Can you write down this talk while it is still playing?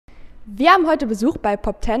Wir haben heute Besuch bei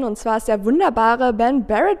Pop10 und zwar ist der wunderbare Ben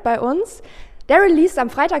Barritt bei uns. Der released am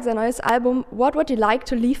Freitag sein neues Album What Would You Like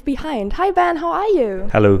to Leave Behind? Hi Ben, how are you?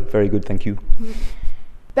 Hello, very good, thank you.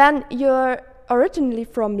 Ben, you're originally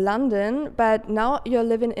from London, but now you're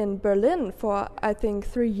living in Berlin for, I think,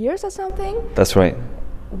 3 years or something? That's right.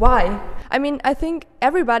 Why? I mean, I think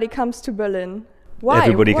everybody comes to Berlin. Why?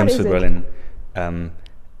 Everybody What comes is to it? Berlin.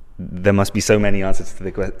 There must be so many answers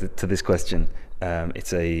to this question.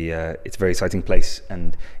 It's a very exciting place,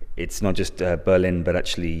 and it's not just Berlin, but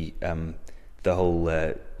actually the whole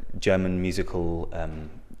German musical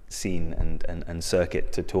scene and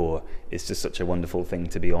circuit to tour is just such a wonderful thing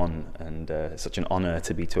to be on, and such an honor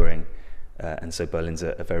to be touring. And so Berlin's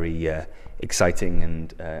a very exciting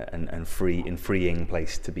and freeing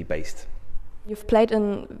place to be based. You've played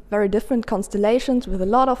in very different constellations with a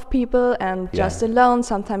lot of people and just alone.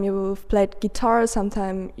 Sometimes you've played guitar,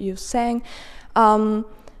 sometimes you sang.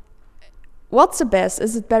 What's the best?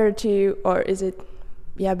 Is it better to, or is it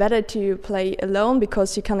better to play alone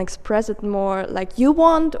because you can express it more like you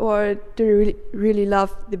want, or do you really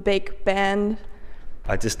love the big band?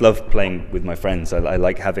 I just love playing with my friends. I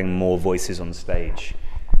like having more voices on stage.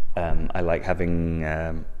 I like having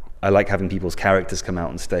people's characters come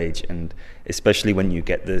out on stage, and especially when you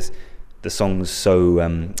get the songs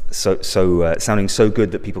sounding so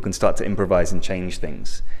good that people can start to improvise and change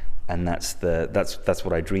things, and that's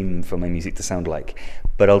what I dream for my music to sound like.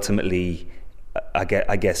 But ultimately,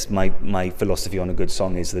 I guess my philosophy on a good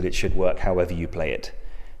song is that it should work however you play it.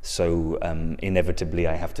 So inevitably,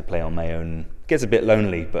 I have to play on my own. It gets a bit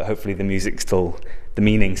lonely, but hopefully the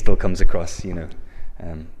meaning still comes across, you know.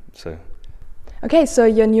 Okay, so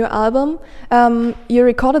your new album, you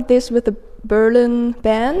recorded this with the Berlin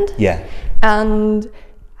band? Yeah. And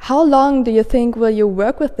how long do you think will you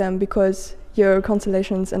work with them? Because your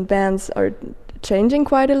constellations and bands are changing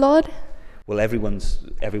quite a lot. Well, everyone's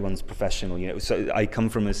professional, you know. So I come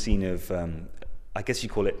from a scene of, I guess you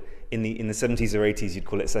call it, in the 70s or 80s, you'd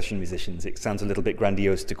call it session musicians. It sounds a little bit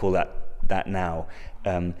grandiose to call that now,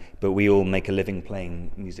 but we all make a living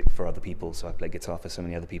playing music for other people. So I play guitar for so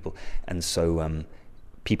many other people, and so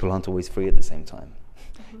people aren't always free at the same time,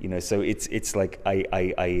 you know. So it's like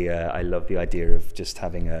I love the idea of just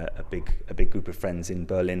having a big group of friends in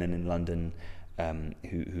Berlin and in London,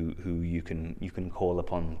 who you can call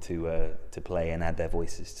upon to play and add their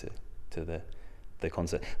voices to the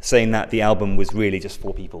concert. Saying that, the album was really just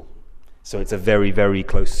 4 people, so it's a very, very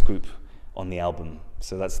close group on the album.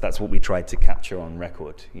 So that's what we tried to capture on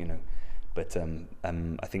record, you know. But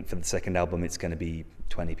I think for the second album it's going to be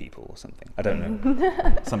 20 people or something. I don't know,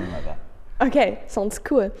 something like that. Okay, sounds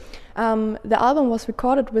cool. The album was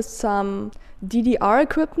recorded with some DDR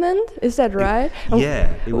equipment, is that right?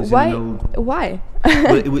 It was why? in an old... Why?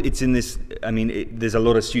 Well, it's in this. I mean, there's a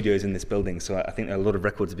lot of studios in this building, so I think a lot of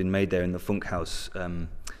records have been made there in the Funkhaus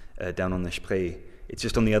down on the Spree. It's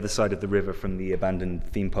just on the other side of the river from the abandoned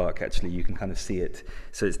theme park. Actually, you can kind of see it.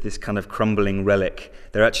 So it's this kind of crumbling relic.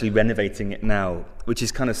 They're actually renovating it now, which is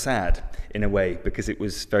kind of sad in a way, because it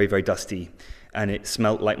was very, very dusty, and it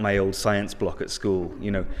smelt like my old science block at school.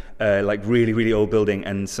 You know, like really, really old building,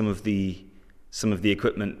 and some of the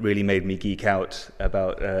equipment really made me geek out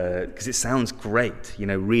about, because it sounds great, you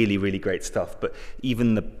know, really, really great stuff, but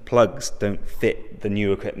even the plugs don't fit the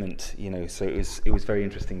new equipment, you know. So it was very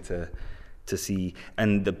interesting to see.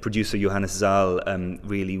 And the producer Johannes Zahl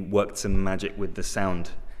really worked some magic with the sound,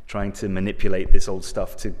 trying to manipulate this old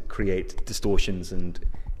stuff to create distortions and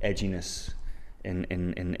edginess in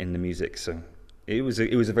the music. So it was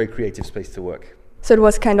a very creative space to work. So it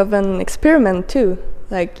was kind of an experiment too,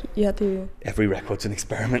 like you had to... Every record's an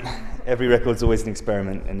experiment. Every record's always an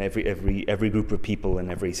experiment, and every group of people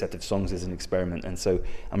and every set of songs is an experiment. And so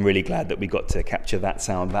I'm really glad that we got to capture that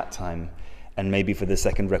sound that time. And maybe for the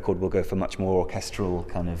second record we'll go for much more orchestral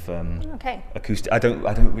kind of acoustic. I don't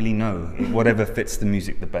really know. Whatever fits the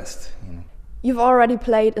music the best, you know. You've already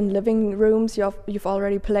played in living rooms, you've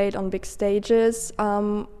already played on big stages.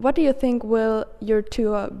 What do you think will your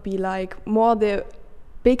tour be like? More the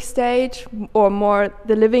big stage or more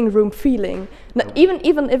the living room feeling?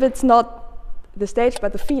 Even if it's not the stage,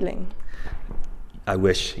 but the feeling. I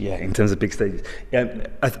wish, yeah. In terms of big stages, yeah,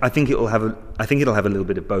 I think it'll have a little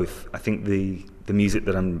bit of both. I think the music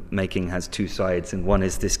that I'm making has 2 sides, and one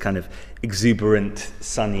is this kind of exuberant,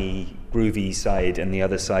 sunny, groovy side, and the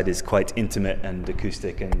other side is quite intimate and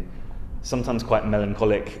acoustic, and sometimes quite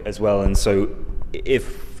melancholic as well. And so,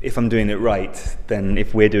 if I'm doing it right, then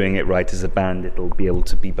if we're doing it right as a band, it'll be able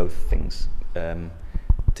to be both things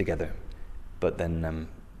together. But then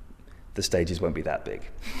the stages won't be that big.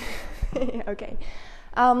 Okay.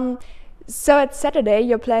 So it's Saturday,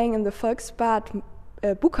 you're playing in the Volksbad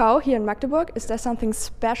Buckau here in Magdeburg. Is there something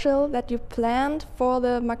special that you planned for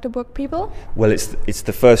the Magdeburg people? Well, it's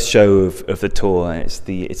the first show of the tour. It's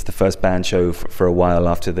the first band show for a while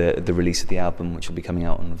after the release of the album, which will be coming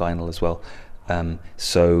out on vinyl as well.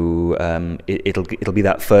 It'll be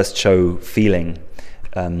that first show feeling,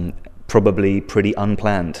 probably pretty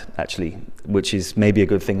unplanned actually, which is maybe a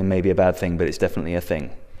good thing and maybe a bad thing, but it's definitely a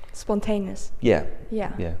thing. Spontaneous. Yeah.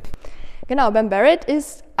 Yeah. Yeah. Genau, Ben Barritt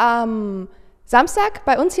ist am Samstag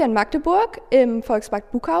bei uns hier in Magdeburg im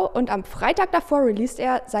Volksbad Buckau und am Freitag davor released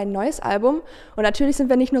er sein neues Album. Und natürlich sind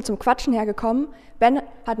wir nicht nur zum Quatschen hergekommen. Ben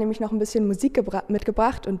hat nämlich noch ein bisschen Musik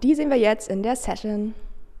mitgebracht und die sehen wir jetzt in der Session.